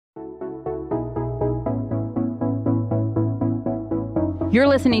You're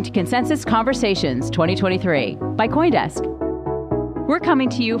listening to Consensus Conversations 2023 by CoinDesk. We're coming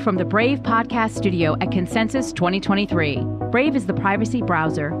to you from the Brave podcast studio at Consensus 2023. Brave is the privacy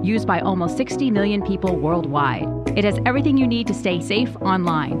browser used by almost 60 million people worldwide. It has everything you need to stay safe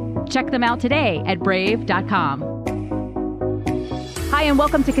online. Check them out today at brave.com. Hi, and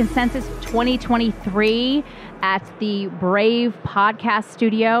welcome to Consensus 2023 at the Brave podcast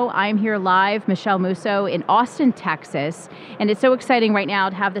studio. I'm here live, Michelle Musso, in Austin, Texas. And it's so exciting right now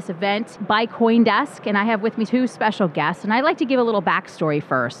to have this event by CoinDesk. And I have with me two special guests. And I'd like to give a little backstory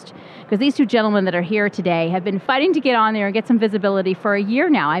first, because these two gentlemen that are here today have been fighting to get on there and get some visibility for a year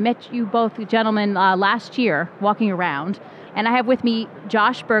now. I met you both gentlemen last year walking around. And I have with me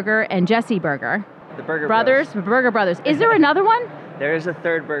Josh Berger and Jesse Berger. The Berger brothers. Berger brothers. Is there another one? There is a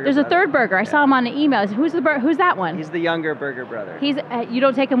third Berger. There's a third Berger. I saw him on the emails. Who's that one? He's the younger Berger brother. He's you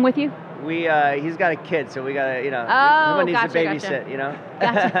don't take him with you? He's got a kid, so we gotta, someone needs to babysit,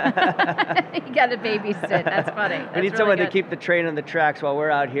 Gotcha. You gotta babysit. That's funny. We need someone to keep the train on the tracks while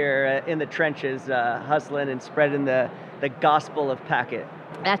we're out here in the trenches, hustling and spreading the gospel of Packet.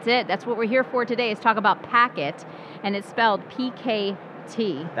 That's it. That's what we're here for today, is talk about Packet, and it's spelled PKT.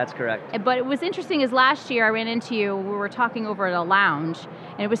 That's correct. But it was interesting, is last year I ran into you, we were talking over at a lounge,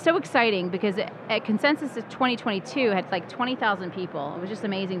 and it was so exciting because at Consensus of 2022 had like 20,000 people. It was just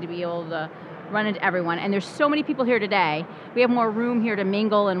amazing to be able to run into everyone. And there's so many people here today. We have more room here to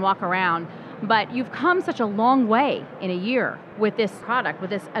mingle and walk around. But you've come such a long way in a year with this product,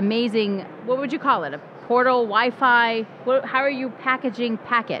 with this amazing, what would you call it? A portal, Wi-Fi? How are you packaging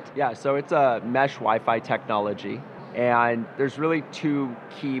Packet? Yeah, so it's a mesh Wi-Fi technology. And there's really two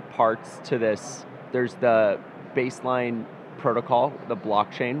key parts to this. There's the baseline protocol, the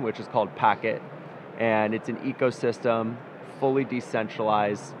blockchain, which is called Packet. And it's an ecosystem, fully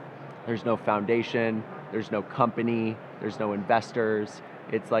decentralized. There's no foundation, there's no company, there's no investors.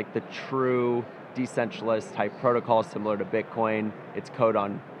 It's like the true decentralized type protocol, similar to Bitcoin. It's code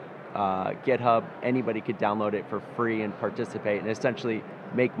on GitHub. Anybody could download it for free and participate and essentially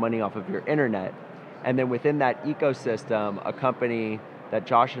make money off of your internet. And then within that ecosystem, a company that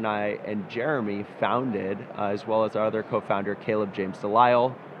Josh and I and Jeremy founded, as well as our other co-founder, Caleb James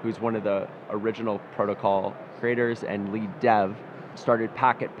Delisle, who's one of the original protocol creators and lead dev, started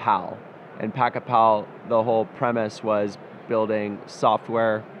Packet Pal. And Packet Pal, the whole premise was building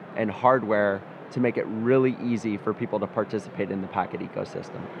software and hardware to make it really easy for people to participate in the Packet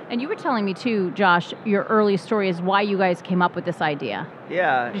ecosystem. And you were telling me too, Josh, your early story is why you guys came up with this idea.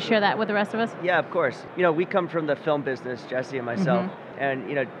 Yeah. Could you share that with the rest of us? Yeah, of course. We come from the film business, Jesse and myself,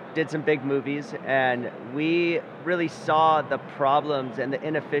 and did some big movies, and we really saw the problems and the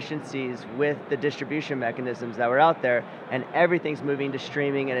inefficiencies with the distribution mechanisms that were out there, and everything's moving to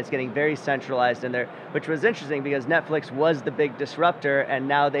streaming, and it's getting very centralized in there, which was interesting because Netflix was the big disruptor, and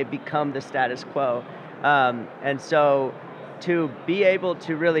now they've become the status quo. And so to be able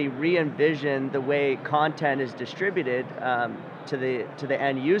to really re-envision the way content is distributed to the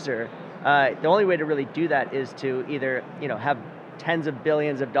end user, the only way to really do that is to either have tens of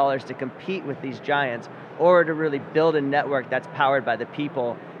billions of dollars to compete with these giants, or to really build a network that's powered by the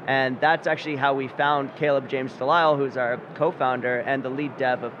people. And that's actually how we found Caleb James Delisle, who's our co-founder and the lead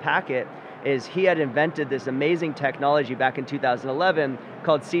dev of Packet. Is he had invented this amazing technology back in 2011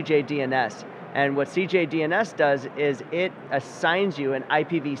 called CJDNS. And what CJDNS does is it assigns you an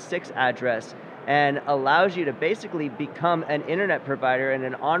IPv6 address and allows you to basically become an internet provider and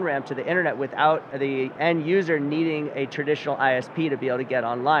an on-ramp to the internet without the end user needing a traditional ISP to be able to get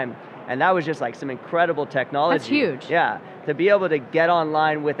online. And that was just like some incredible technology. That's huge. Yeah, to be able to get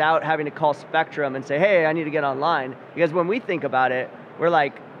online without having to call Spectrum and say, hey, I need to get online. Because when we think about it, we're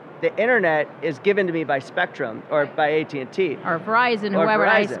like, the internet is given to me by Spectrum or by AT&T. Or Verizon, whoever.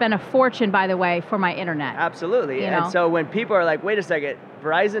 I spend a fortune, by the way, for my internet. Absolutely. And so when people are like, wait a second,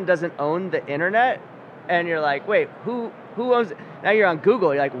 Verizon doesn't own the internet? And you're like, wait, who owns it? Now you're on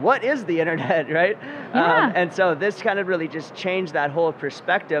Google, you're like, what is the internet, right? Yeah. And so this kind of really just changed that whole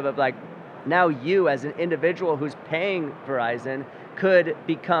perspective of like, now you as an individual who's paying Verizon could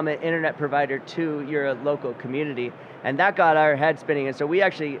become an internet provider to your local community. And that got our head spinning. And so we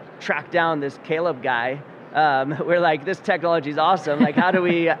actually tracked down this Caleb guy. We're like, this technology is awesome. Like, how do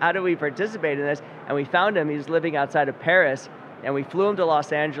we participate in this? And we found him. He was living outside of Paris. And we flew him to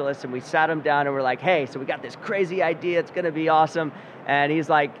Los Angeles and we sat him down and we're like, hey, so we got this crazy idea. It's going to be awesome. And he's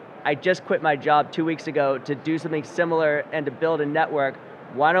like, I just quit my job 2 weeks ago to do something similar and to build a network.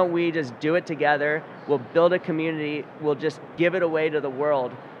 Why don't we just do it together? We'll build a community. We'll just give it away to the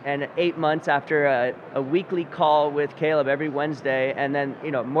world. And 8 months after a weekly call with Caleb every Wednesday, and then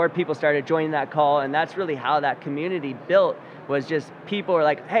more people started joining that call, and that's really how that community built, was just people were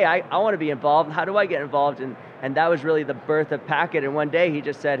like, hey, I want to be involved. How do I get involved? And that was really the birth of Packet. And one day he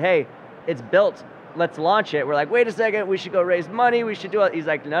just said, hey, it's built. Let's launch it. We're like, wait a second, we should go raise money. We should do it. He's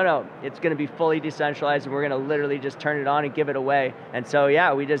like, no, it's going to be fully decentralized, and we're going to literally just turn it on and give it away. And so,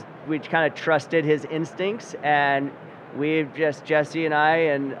 yeah, we kind of trusted his instincts, and Jesse and I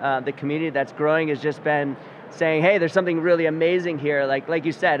and the community that's growing has just been saying, hey, there's something really amazing here. Like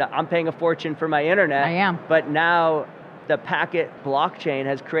you said, I'm paying a fortune for my internet. I am. But now the Packet blockchain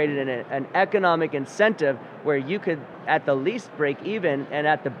has created an economic incentive where you could at the least break even, and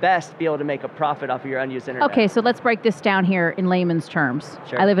at the best be able to make a profit off of your unused internet. Okay, so let's break this down here in layman's terms.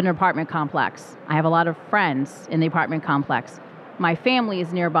 Sure. I live in an apartment complex. I have a lot of friends in the apartment complex. My family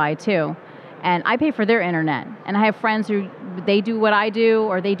is nearby too, and I pay for their internet. And I have friends who, they do what I do,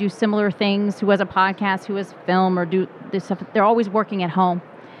 or they do similar things, who has a podcast, who has film, or do this stuff. They're always working at home.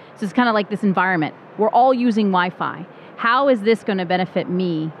 So it's kind of like this environment. We're all using Wi-Fi. How is this going to benefit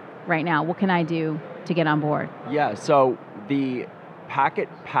me right now? What can I do to get on board? Yeah, so the Packet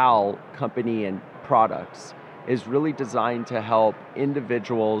Pal company and products is really designed to help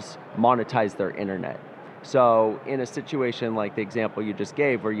individuals monetize their internet. So in a situation like the example you just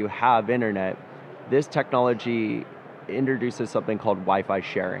gave, where you have internet, this technology introduces something called Wi-Fi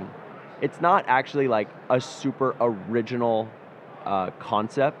sharing. It's not actually like a super original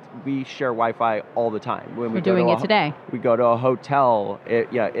concept. We share Wi-Fi all the time. When We're doing it today. We go to a hotel.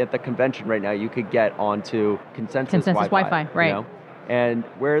 At the convention right now, you could get onto consensus Wi-Fi, right? And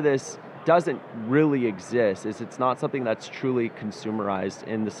where this doesn't really exist is it's not something that's truly consumerized,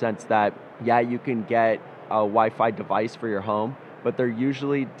 in the sense that, yeah, you can get a Wi-Fi device for your home, but they're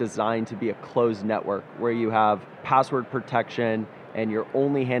usually designed to be a closed network where you have password protection, and you're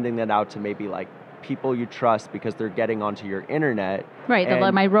only handing that out to maybe like people you trust because they're getting onto your internet. Right,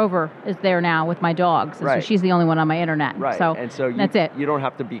 my Rover is there now with my dogs, and right. So she's the only one on my internet. Right, and so that's it. You don't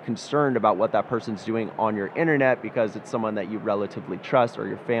have to be concerned about what that person's doing on your internet because it's someone that you relatively trust, or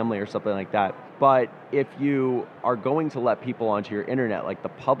your family or something like that. But if you are going to let people onto your internet, like the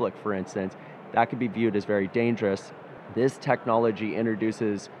public, for instance, that could be viewed as very dangerous. This technology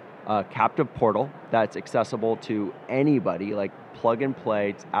introduces a captive portal that's accessible to anybody, like plug and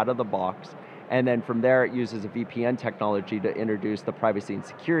play, it's out of the box. And then from there, it uses a VPN technology to introduce the privacy and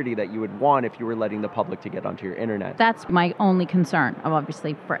security that you would want if you were letting the public to get onto your internet. That's my only concern,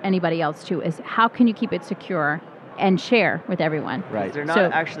 obviously, for anybody else too, is how can you keep it secure and share with everyone? Right. They're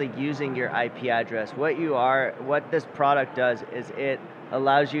not actually using your IP address. What this product does is it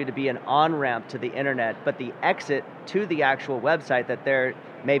allows you to be an on-ramp to the internet, but the exit to the actual website that they're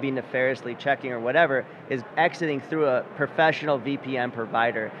maybe nefariously checking or whatever is exiting through a professional VPN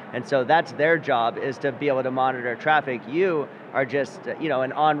provider. And so that's their job, is to be able to monitor traffic. You are just,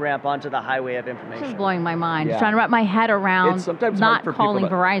 an on-ramp onto the highway of information. This is blowing my mind. Yeah. Just trying to wrap my head around it's sometimes not hard for calling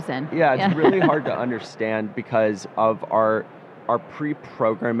people Verizon. Yeah, it's really hard to understand because of our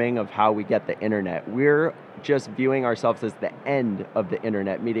pre-programming of how we get the internet. We're just viewing ourselves as the end of the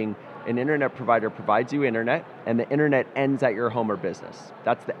internet, meaning an internet provider provides you internet, and the internet ends at your home or business.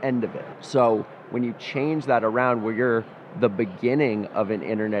 That's the end of it. So when you change that around, where you're the beginning of an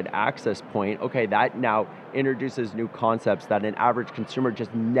internet access point, okay, that now introduces new concepts that an average consumer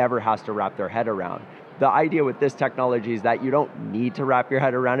just never has to wrap their head around. The idea with this technology is that you don't need to wrap your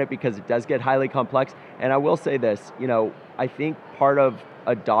head around it because it does get highly complex. And I will say this, I think part of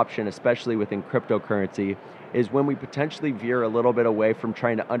adoption, especially within cryptocurrency, is when we potentially veer a little bit away from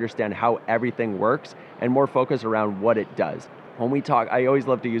trying to understand how everything works and more focus around what it does. When we talk, I always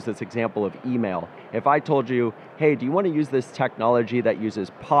love to use this example of email. If I told you, hey, do you want to use this technology that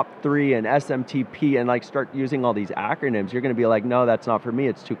uses POP3 and SMTP and start using all these acronyms, you're going to be like, no, that's not for me,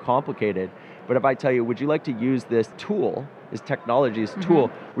 it's too complicated. But if I tell you, would you like to use this tool, this technology, this tool,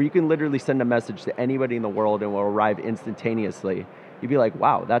 where you can literally send a message to anybody in the world and will arrive instantaneously, you'd be like,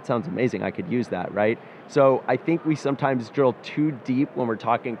 wow, that sounds amazing, I could use that, right? So I think we sometimes drill too deep when we're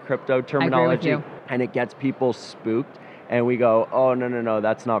talking crypto terminology, and it gets people spooked, and we go, oh, no,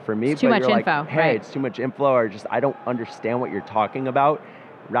 that's not for me. It's too much info, hey, right. It's too much info, or just I don't understand what you're talking about,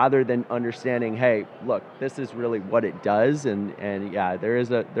 rather than understanding, hey, look, this is really what it does, and yeah, there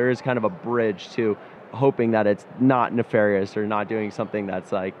is kind of a bridge to hoping that it's not nefarious or not doing something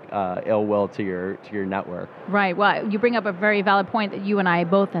that's like ill will to your network. Right. Well, you bring up a very valid point that you and I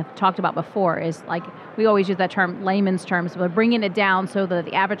both have talked about before. Is like we always use that term, layman's terms, but bringing it down so that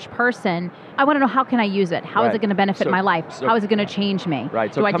the average person, I want to know, how can I use it? How is it going to benefit my life? How is it going to change me?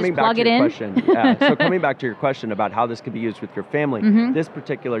 Right. So do I coming just plug back to it your in? question, so coming back to your question about how this could be used with your family, this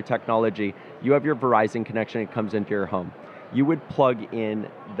particular technology, you have your Verizon connection, it comes into your home. You would plug in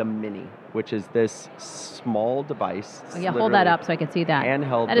the Mini, which is this small device. Oh, yeah, hold that up so I can see that.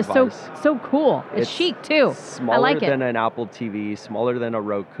 Handheld That is device. so cool. It's chic too. Smaller I like it. than an Apple TV, smaller than a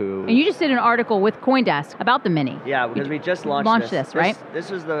Roku. And you just did an article with CoinDesk about the Mini. Yeah, because we just launched this, right? This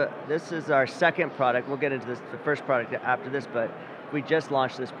is our second product. We'll get into the first product after this, but we just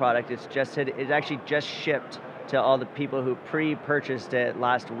launched this product. It actually just shipped to all the people who pre-purchased it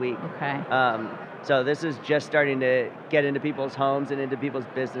last week. Okay. So this is just starting to get into people's homes and into people's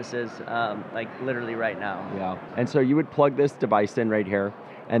businesses, like literally right now. Yeah. And so you would plug this device in right here,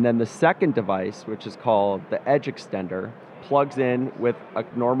 and then the second device, which is called the Edge Extender, plugs in with a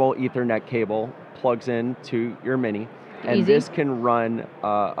normal Ethernet cable, plugs in to your Mini, and this can run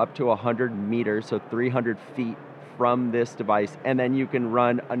up to 100 meters, so 300 feet from this device, and then you can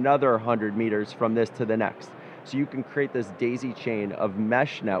run another 100 meters from this to the next. So you can create this daisy chain of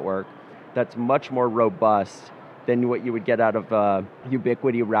mesh network that's much more robust than what you would get out of a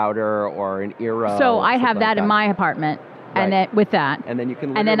Ubiquiti router or an Eero. So I have that in my apartment, and then with that, and then you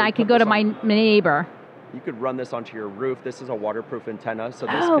can, and then I could go to my neighbor. You could run this onto your roof. This is a waterproof antenna, so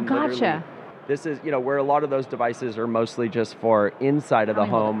this can literally. This is, where a lot of those devices are mostly just for inside of the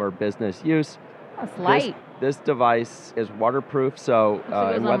home or business use. That's light. This device is waterproof, so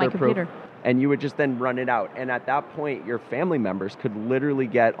and weatherproof. And you would just then run it out. And at that point, your family members could literally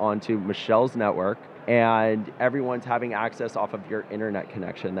get onto Michelle's network, and everyone's having access off of your internet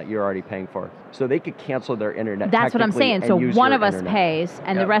connection that you're already paying for. So they could cancel their internet. That's what I'm saying. So one of us pays,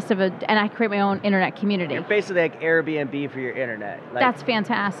 and the rest of it, and I create my own internet community. You're basically like Airbnb for your internet. Like, that's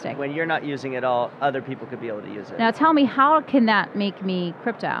fantastic. When you're not using it all, other people could be able to use it. Now tell me, how can that make me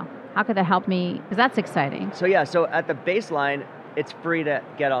crypto? How could that help me? Because that's exciting. So at the baseline, it's free to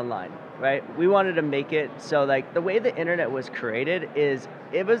get online. Right? We wanted to make it so like the way the internet was created is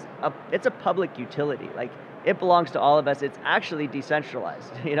it's a public utility. Like it belongs to all of us. It's actually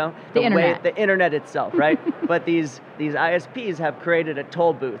decentralized, the internet itself, right? But these ISPs have created a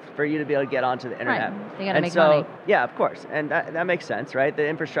toll booth for you to be able to get onto the internet. Right. They got to make money. Yeah, of course. And that makes sense, right? The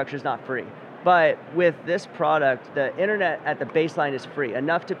infrastructure is not free. But with this product, the internet at the baseline is free,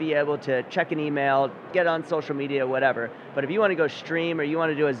 enough to be able to check an email, get on social media, whatever. But if you want to go stream or you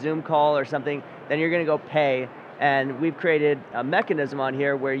want to do a Zoom call or something, then you're going to go pay. And we've created a mechanism on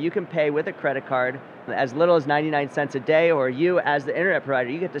here where you can pay with a credit card as little as 99 cents a day, or you as the internet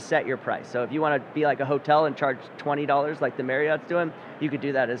provider, you get to set your price. So if you want to be like a hotel and charge $20 like the Marriott's doing, you could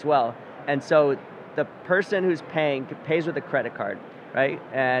do that as well. And so the person who's paying pays with a credit card. Right,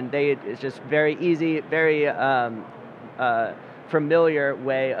 and it's just very easy, very familiar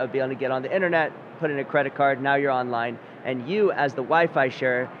way of being able to get on the internet, put in a credit card, now you're online, and you, as the Wi-Fi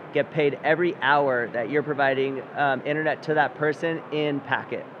sharer, get paid every hour that you're providing internet to that person in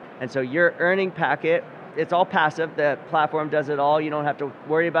packet. And so you're earning packet. It's all passive. The platform does it all. You don't have to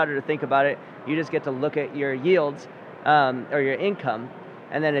worry about it or think about it. You just get to look at your yields or your income.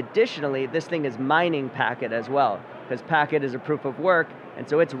 And then additionally, this thing is mining packet as well, because packet is a proof of work, and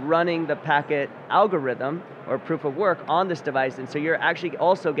so it's running the packet algorithm or proof of work on this device, and so you're actually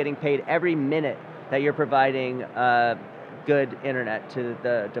also getting paid every minute that you're providing good internet to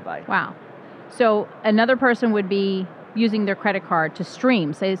the device. Wow. So another person would be using their credit card to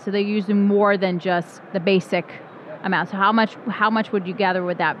stream, so they're using more than just the basic amount. So how much would you gather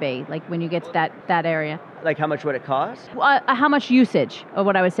would that be, like when you get to that area? Like how much would it cost? How much usage, or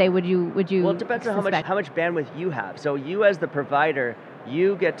what I would say, would you? Well, it depends on how much bandwidth you have. So you as the provider,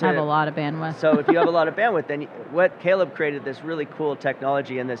 you get to have a lot of bandwidth. So if you have a lot of bandwidth, then what Caleb created this really cool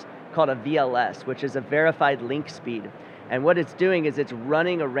technology in this called a VLS, which is a verified link speed. And what it's doing is it's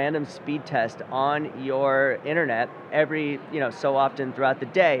running a random speed test on your internet every so often throughout the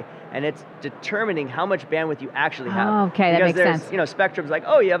day, and it's determining how much bandwidth you actually have. Oh, okay, that makes sense. Because Spectrum's like,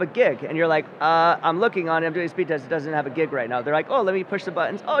 oh, you have a gig, and you're like, I'm looking on it, I'm doing a speed test, it doesn't have a gig right now. They're like, oh, let me push the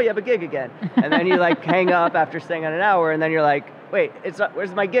buttons. Oh, you have a gig again, and then you like hang up after staying on an hour, and then you're like, wait,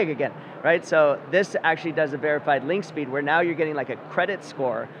 where's my gig again, right? So this actually does a verified link speed, where now you're getting like a credit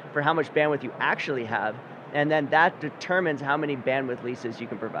score for how much bandwidth you actually have. And then that determines how many bandwidth leases you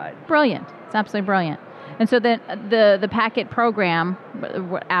can provide. Brilliant. It's absolutely brilliant. And so then the packet program,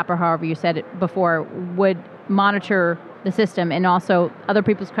 app or however you said it before, would monitor the system and also other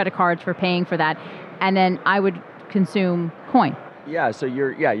people's credit cards for paying for that. And then I would consume coin. Yeah, so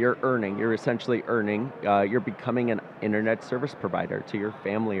you're earning. You're essentially earning. You're becoming an internet service provider to your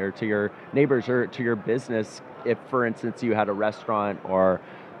family or to your neighbors or to your business. If, for instance, you had a restaurant or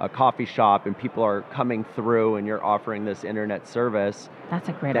a coffee shop and people are coming through and you're offering this internet service, that's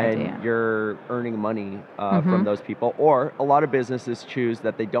a great then idea. You're earning money from those people. Or a lot of businesses choose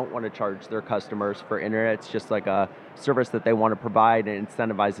that they don't want to charge their customers for internet. It's just like a service that they want to provide and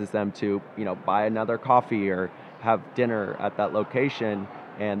incentivizes them to, buy another coffee or have dinner at that location,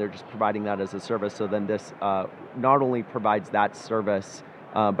 and they're just providing that as a service. So then this not only provides that service,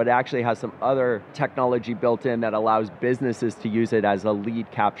 but it actually has some other technology built in that allows businesses to use it as a lead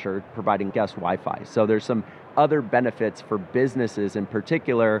capture, providing guest Wi-Fi. So there's some other benefits for businesses in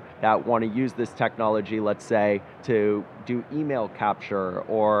particular that want to use this technology, let's say, to do email capture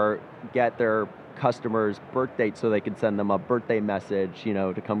or get their customers' birth date so they can send them a birthday message,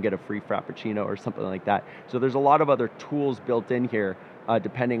 to come get a free Frappuccino or something like that. So there's a lot of other tools built in here,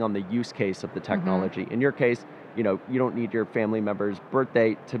 depending on the use case of the technology. In your case, you don't need your family member's birth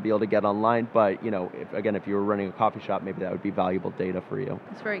date to be able to get online, but if you were running a coffee shop, maybe that would be valuable data for you.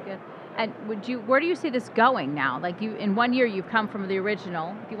 That's very good. And where do you see this going now? Like in 1 year, you've come from the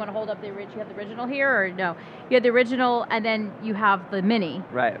original. If you want to hold up the original, you have the original here, or no? You have the original, and then you have the mini.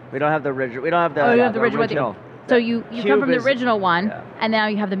 Right. We don't have the original. We don't have the. Oh, you have the original. original. So you come from the original one, and now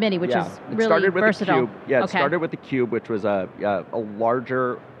you have the mini, which is really started with versatile. The cube. Yeah, it started with the cube, which was a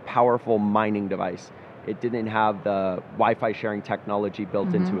larger, powerful mining device. It didn't have the Wi-Fi sharing technology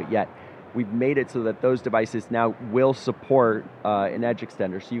built into it yet. We've made it so that those devices now will support an edge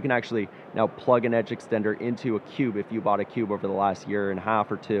extender. So you can actually now plug an edge extender into a cube if you bought a cube over the last year and a half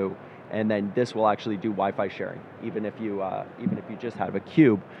or two, and then this will actually do Wi-Fi sharing, even if you just have a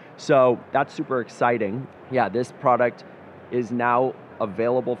cube. So that's super exciting. Yeah, this product is now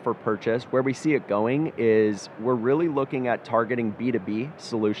available for purchase. Where we see it going is we're really looking at targeting B2B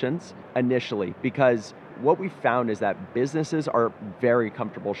solutions initially, because what we found is that businesses are very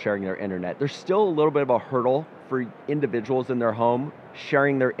comfortable sharing their internet. There's still a little bit of a hurdle for individuals in their home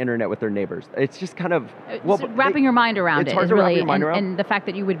sharing their internet with their neighbors. It's just kind of wrapping your mind around it is really, and the fact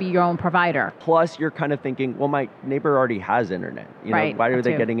that you would be your own provider. Plus, you're kind of thinking, well, my neighbor already has internet. Right, why are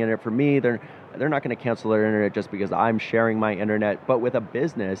they getting internet for me? They're not going to cancel their internet just because I'm sharing my internet. But with a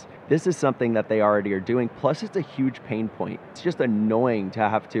business, this is something that they already are doing. Plus, it's a huge pain point. It's just annoying to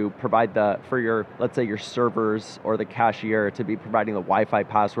have to provide let's say your servers or the cashier to be providing the Wi-Fi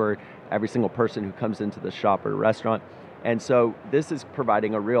password every single person who comes into the shop or restaurant. And so this is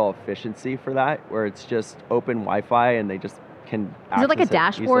providing a real efficiency for that, where it's just open Wi-Fi and they just can access it. Is it like a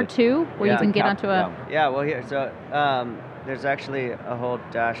dashboard too, where you can get onto a... Yeah, well here, so there's actually a whole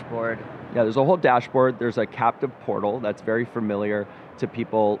dashboard. Yeah, there's a whole dashboard. There's a captive portal that's very familiar to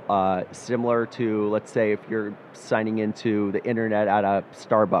people, similar to, let's say, if you're signing into the internet at a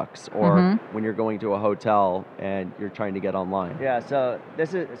Starbucks or when you're going to a hotel and you're trying to get online. Yeah, so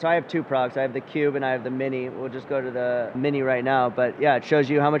I have two products. I have the Cube and I have the Mini. We'll just go to the Mini right now. But yeah, it shows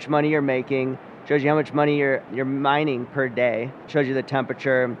you how much money you're making, shows you how much money you're mining per day, shows you the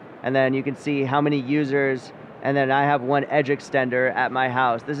temperature, and then you can see how many users. And then I have one edge extender at my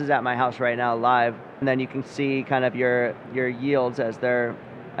house. This is at my house right now, live. And then you can see kind of your yields as they're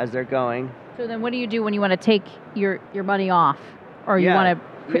going. So then what do you do when you want to take your money off? Or you want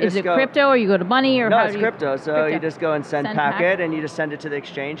to, is it crypto or you go to money? Or no, it's crypto. So you just go and send packet and you just send it to the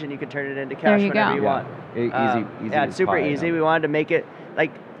exchange and you can turn it into cash whenever you want. Easy. Yeah, it's super easy. We wanted to make it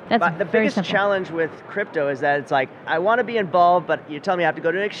like, the biggest challenge with crypto is that it's like, I want to be involved, but you tell me I have to go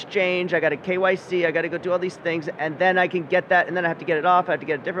to an exchange, I got to KYC, I got to go do all these things, and then I can get that, and then I have to get it off, I have to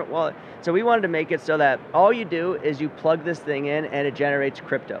get a different wallet. So we wanted to make it so that all you do is you plug this thing in and it generates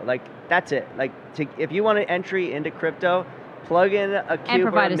crypto. Like, that's it. Like, if you want an entry into crypto, plug in a Cube and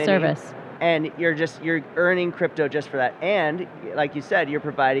provide or a Mini, service. And you're earning crypto just for that. And like you said, you're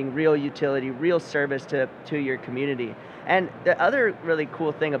providing real utility, real service to your community. And the other really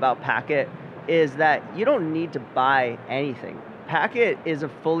cool thing about Packet is that you don't need to buy anything. Packet is a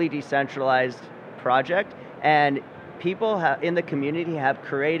fully decentralized project, and people in the community have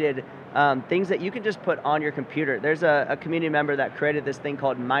created things that you can just put on your computer. There's a community member that created this thing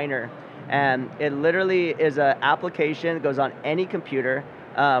called Miner, and it literally is an application that goes on any computer,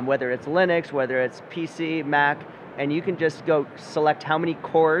 whether it's Linux, whether it's PC, Mac, and you can just go select how many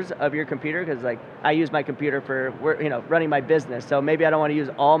cores of your computer, because like I use my computer for running my business, so maybe I don't want to use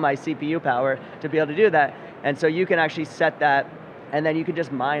all my CPU power to be able to do that. And so you can actually set that, and then you can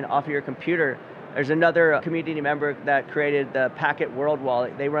just mine off of your computer There's another community member that created the Packet World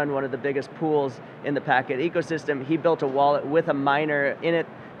Wallet. They run one of the biggest pools in the Packet ecosystem. He built a wallet with a miner in it.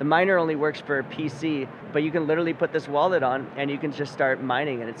 The miner only works for PC, but you can literally put this wallet on and you can just start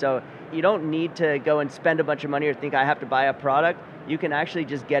mining it. So you don't need to go and spend a bunch of money or think I have to buy a product. You can actually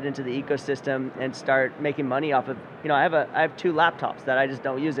just get into the ecosystem and start making money off of, I have 2 laptops that I just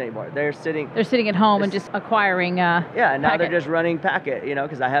don't use anymore. They're sitting at home and just acquiring and now Packet. They're just running Packet,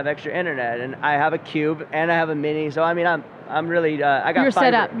 because I have extra internet and I have a Cube and I have a Mini. So I'm really, I got You're fiber.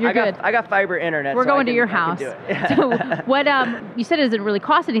 set up. You're good. I got fiber internet. We're so going to your I can house. do it. So what, you said it doesn't really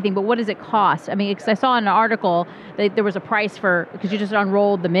cost anything, but what does it cost? I mean, because I saw in an article that there was a price because you just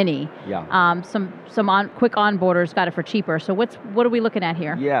unrolled the Mini. Yeah. Some quick onboarders got it for cheaper. So what are we looking at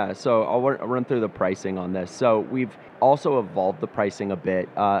here? Yeah, so I'll run through the pricing on this. So we've also evolved the pricing a bit.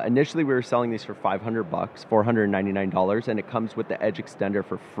 Initially, we were selling these for $500, $499, and it comes with the Edge extender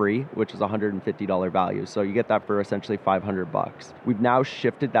for free, which is $150 value. So you get that for essentially $500. We've now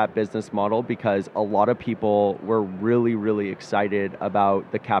shifted that business model because a lot of people were really, really excited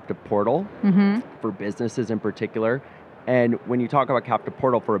about the captive portal for businesses in particular. And when you talk about captive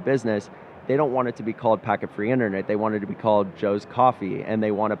portal for a business, they don't want it to be called Packet Free Internet. They want it to be called Joe's Coffee, and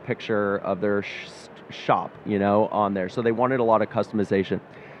they want a picture of their shop, on there. So they wanted a lot of customization.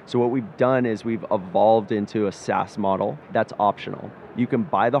 So what we've done is we've evolved into a SaaS model that's optional. You can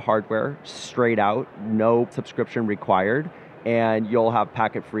buy the hardware straight out, no subscription required, and you'll have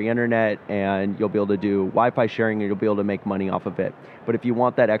Packet Free Internet, and you'll be able to do Wi-Fi sharing, and you'll be able to make money off of it. But if you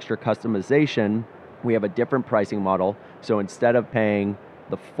want that extra customization, we have a different pricing model. So instead of paying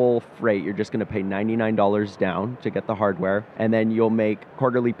the full freight, you're just going to pay $99 down to get the hardware, and then you'll make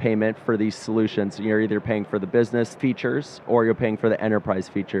quarterly payment for these solutions. You're either paying for the business features or you're paying for the enterprise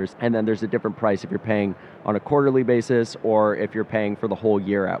features, and then there's a different price if you're paying on a quarterly basis or if you're paying for the whole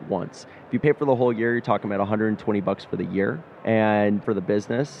year at once. If you pay for the whole year, you're talking about $120 for the year and for the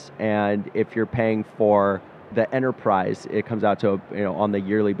business, and if you're paying for the enterprise, it comes out to, on the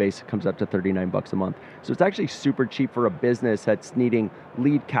yearly basis, it comes up to $39 a month. So it's actually super cheap for a business that's needing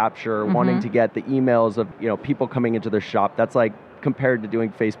lead capture, wanting to get the emails of, people coming into their shop. That's like compared to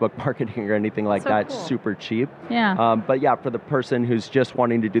doing Facebook marketing or anything like that, cool. Super cheap. Yeah. But yeah, for the person who's just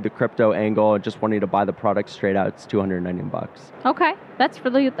wanting to do the crypto angle and just wanting to buy the product straight out, it's $299. Okay, that's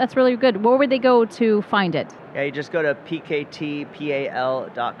really good. Where would they go to find it? Yeah, you just go to pktpal.com,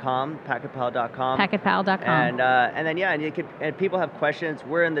 packetpal.com. Packetpal.com. And then and people have questions.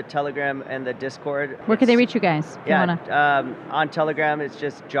 We're in the Telegram and the Discord. Where can they reach you guys? On Telegram it's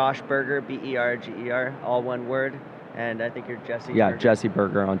just Josh Berger, Berger, all one word. And I think you're Jesse. Yeah, Berger. Jesse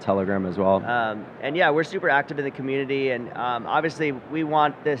Berger on Telegram as well. We're super active in the community, and obviously we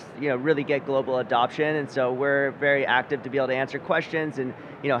want this, really get global adoption, and so we're very active to be able to answer questions and,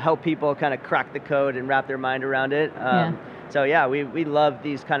 help people kind of crack the code and wrap their mind around it. So we love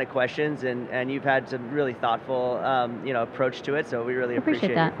these kind of questions, and you've had some really thoughtful, approach to it. So we really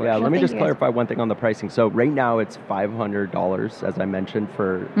appreciate that. your Yeah, question. let me just clarify one thing on the pricing. So right now it's $500, as I mentioned,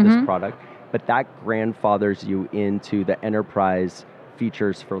 for this product. But that grandfathers you into the enterprise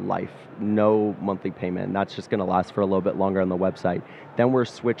features for life. No monthly payment. And that's just going to last for a little bit longer on the website. Then we're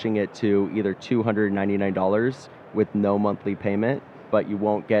switching it to either $299 with no monthly payment, but you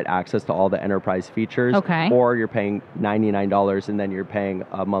won't get access to all the enterprise features. Okay. Or you're paying $99 and then you're paying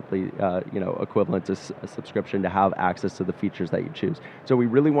a monthly, equivalent to a subscription to have access to the features that you choose. So we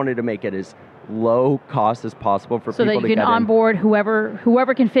really wanted to make it as low cost as possible for people to get in. So that you can onboard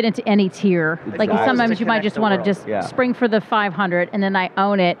whoever can fit into any tier. Exactly. Like sometimes you might just want to world. spring for the 500 and then I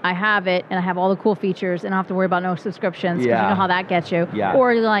own it, I have it, and I have all the cool features and I don't have to worry about no subscriptions because you know how that gets you. Yeah.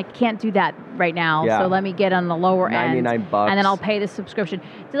 Or you're like, can't do that right now, so let me get on the lower end. $99. And then I'll pay the subscription.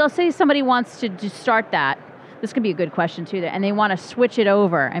 So they'll say somebody wants to just start that. This could be a good question too, and they want to switch it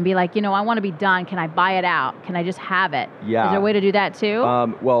over and be like, I want to be done. Can I buy it out? Can I just have it? Yeah. Is there a way to do that too?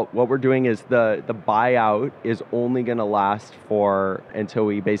 Well, what we're doing is the buyout is only going to last until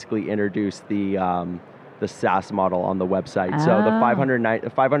we basically introduce the SaaS model on the website. So the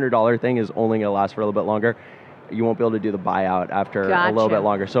 $500 thing is only going to last for a little bit longer. You won't be able to do the buyout after a little bit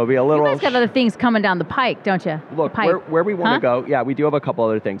longer. So it'll be a little... You guys got other things coming down the pike, don't you? Look, where we want to go, we do have a couple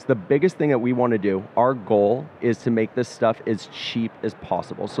other things. The biggest thing that we want to do, our goal is to make this stuff as cheap as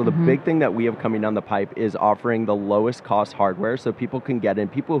possible. So the big thing that we have coming down the pipe is offering the lowest cost hardware so people can get in.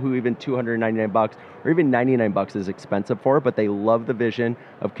 People who even $299 or even $99 is expensive for, but they love the vision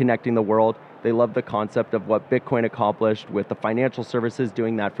of connecting the world. They love the concept of what Bitcoin accomplished with the financial services,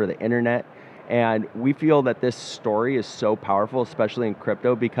 doing that for the internet. And we feel that this story is so powerful, especially in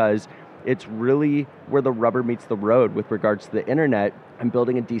crypto, because it's really where the rubber meets the road with regards to the internet. and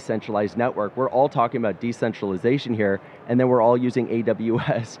building a decentralized network. We're all talking about decentralization here, and then we're all using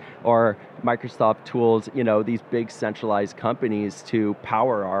AWS or Microsoft tools, these big centralized companies to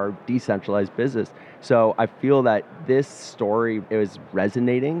power our decentralized business. So I feel that this story is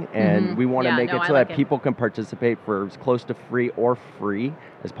resonating, and we want to make it so that people can participate for as close to free or free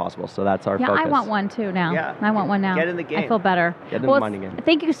as possible. So that's our focus. I want one too now. Yeah. I want one now. Get in the game. I feel better. Get in the money game.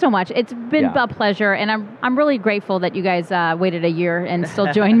 Thank you so much. It's been a pleasure, and I'm really grateful that you guys waited a year and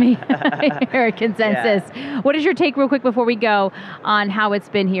still joined me here at Consensus. Yeah. What is your take real quick before we go on how it's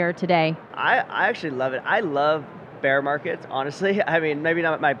been here today? I actually love it. I love bear markets, honestly. I mean, maybe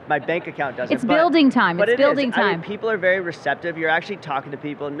not my bank account doesn't. It's building time. But it's building time. I mean, people are very receptive. You're actually talking to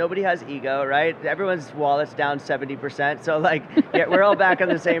people. Nobody has ego, right? Everyone's wallet's down 70%. So we're all back on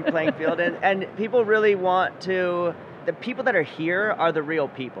the same playing field. And people really want to, the people that are here are the real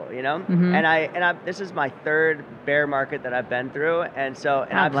people, Mm-hmm. And I this is my third bear market that I've been through. And so,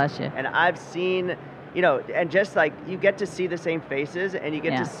 God bless you. And I've seen, and just you get to see the same faces, and you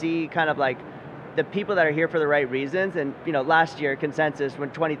get to see kind of the people that are here for the right reasons. And last year Consensus, when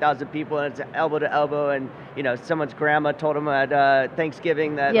 20,000 people and it's elbow to elbow, and someone's grandma told them at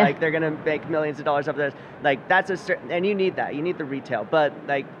Thanksgiving that they're gonna make millions of dollars off this. That's a certain, and you need that. You need the retail, but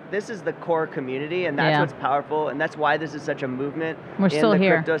this is the core community, and that's what's powerful, and that's why this is such a movement in the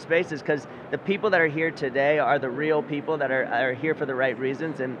crypto space, is because the people that are here today are the real people that are here for the right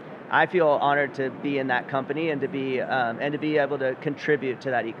reasons. And I feel honored to be in that company and to be able to contribute to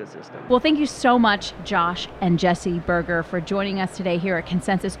that ecosystem. Well, thank you so much, Josh and Jesse Berger, for joining us today here at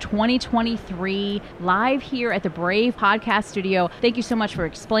Consensus 2023, live here at the Brave Podcast Studio. Thank you so much for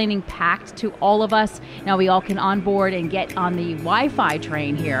explaining Pact to all of us. Now we all can onboard and get on the Wi-Fi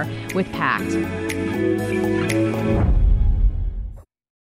train here with Pact.